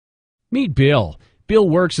Meet Bill. Bill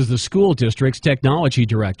works as the school district's technology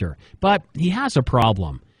director, but he has a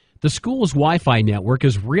problem. The school's Wi-Fi network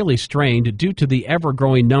is really strained due to the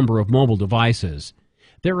ever-growing number of mobile devices.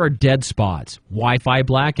 There are dead spots, Wi-Fi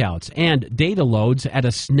blackouts, and data loads at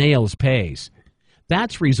a snail's pace.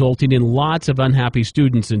 That's resulting in lots of unhappy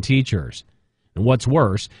students and teachers. And what's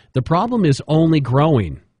worse, the problem is only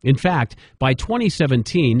growing. In fact, by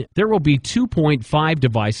 2017, there will be 2.5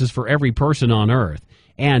 devices for every person on Earth.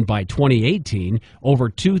 And by 2018, over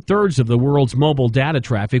two-thirds of the world's mobile data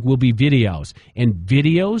traffic will be videos, and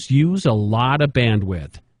videos use a lot of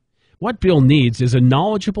bandwidth. What Bill needs is a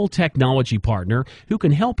knowledgeable technology partner who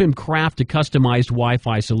can help him craft a customized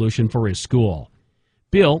Wi-Fi solution for his school.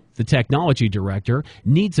 Bill, the technology director,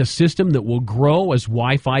 needs a system that will grow as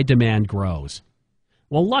Wi-Fi demand grows.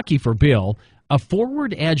 Well, lucky for Bill, a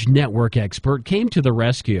Forward Edge network expert came to the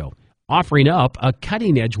rescue, offering up a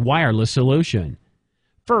cutting-edge wireless solution.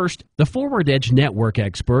 First, the Forward Edge network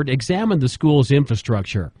expert examined the school's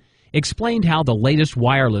infrastructure, explained how the latest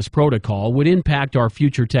wireless protocol would impact our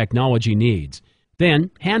future technology needs,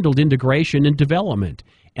 then handled integration and development,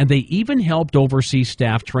 and they even helped oversee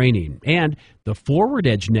staff training. And the Forward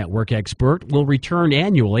Edge network expert will return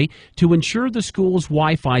annually to ensure the school's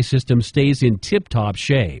Wi-Fi system stays in tip-top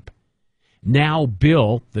shape. Now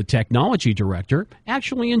Bill, the technology director,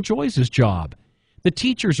 actually enjoys his job. The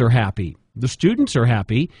teachers are happy, the students are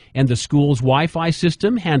happy, and the school's Wi-Fi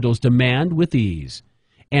system handles demand with ease.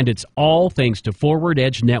 And it's all thanks to Forward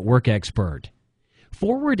Edge Network Expert.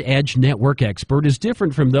 Forward Edge Network Expert is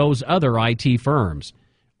different from those other IT firms.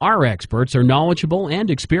 Our experts are knowledgeable and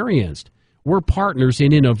experienced. We're partners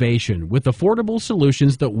in innovation with affordable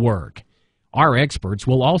solutions that work. Our experts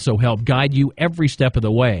will also help guide you every step of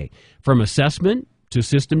the way, from assessment to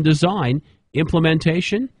system design,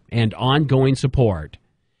 implementation, and ongoing support.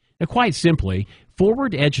 Now, quite simply,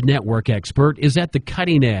 Forward Edge Network Expert is at the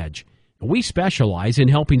cutting edge. We specialize in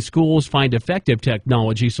helping schools find effective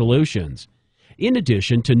technology solutions. In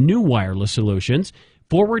addition to new wireless solutions,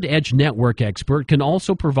 Forward Edge Network Expert can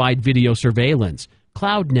also provide video surveillance,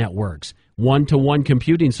 cloud networks, one-to-one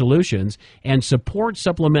computing solutions, and support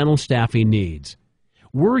supplemental staffing needs.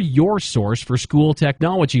 We're your source for school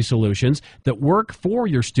technology solutions that work for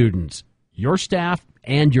your students, your staff,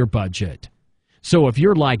 and your budget. So if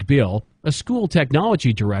you're like Bill, a school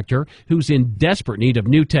technology director who's in desperate need of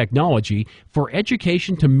new technology for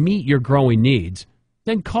education to meet your growing needs,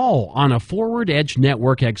 then call on a Forward Edge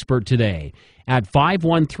Network Expert today at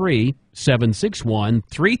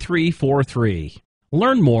 513-761-3343.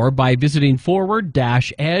 Learn more by visiting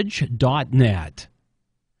forward-edge.net.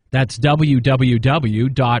 That's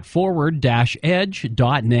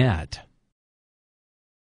www.forward-edge.net.